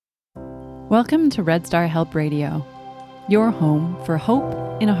Welcome to Red Star Help Radio, your home for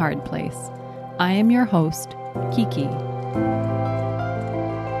hope in a hard place. I am your host, Kiki.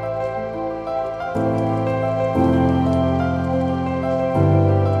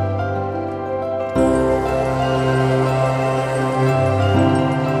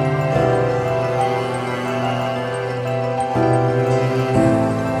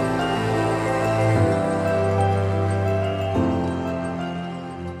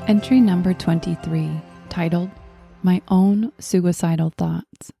 Entry number 23, titled, My Own Suicidal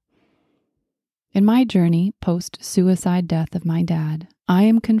Thoughts. In my journey post-suicide death of my dad, I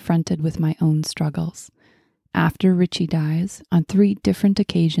am confronted with my own struggles. After Richie dies, on 3 different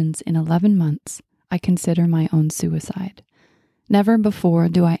occasions in 11 months, I consider my own suicide. Never before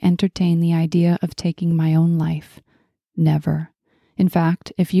do I entertain the idea of taking my own life. Never. In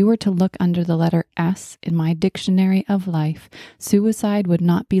fact, if you were to look under the letter S in my dictionary of life, suicide would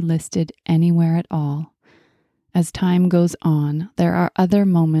not be listed anywhere at all. As time goes on, there are other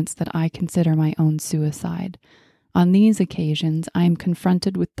moments that I consider my own suicide. On these occasions, I am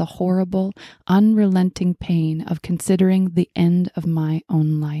confronted with the horrible, unrelenting pain of considering the end of my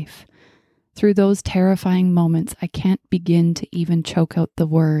own life. Through those terrifying moments, I can't begin to even choke out the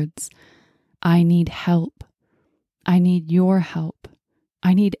words. I need help. I need your help.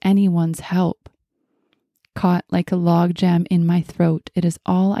 I need anyone's help. Caught like a logjam in my throat, it is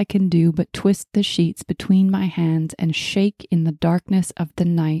all I can do but twist the sheets between my hands and shake in the darkness of the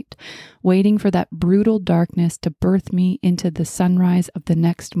night, waiting for that brutal darkness to birth me into the sunrise of the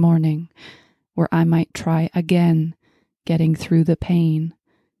next morning, where I might try again, getting through the pain,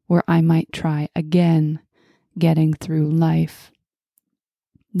 where I might try again, getting through life.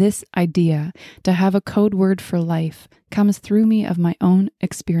 This idea to have a code word for life comes through me of my own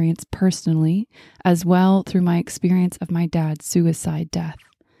experience personally, as well through my experience of my dad's suicide death.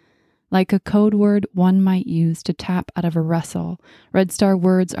 Like a code word one might use to tap out of a wrestle, Red Star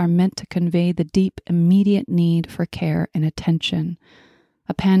words are meant to convey the deep, immediate need for care and attention.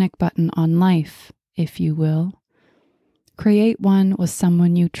 A panic button on life, if you will. Create one with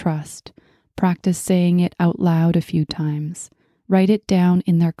someone you trust. Practice saying it out loud a few times. Write it down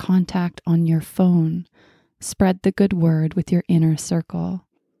in their contact on your phone. Spread the good word with your inner circle.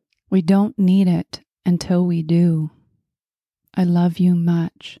 We don't need it until we do. I love you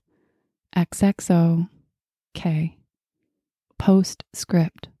much. XXO. K.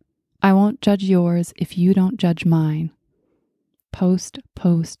 Postscript. I won't judge yours if you don't judge mine.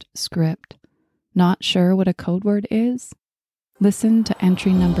 Postscript. Not sure what a code word is? Listen to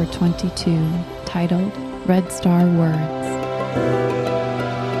entry number 22, titled Red Star Words.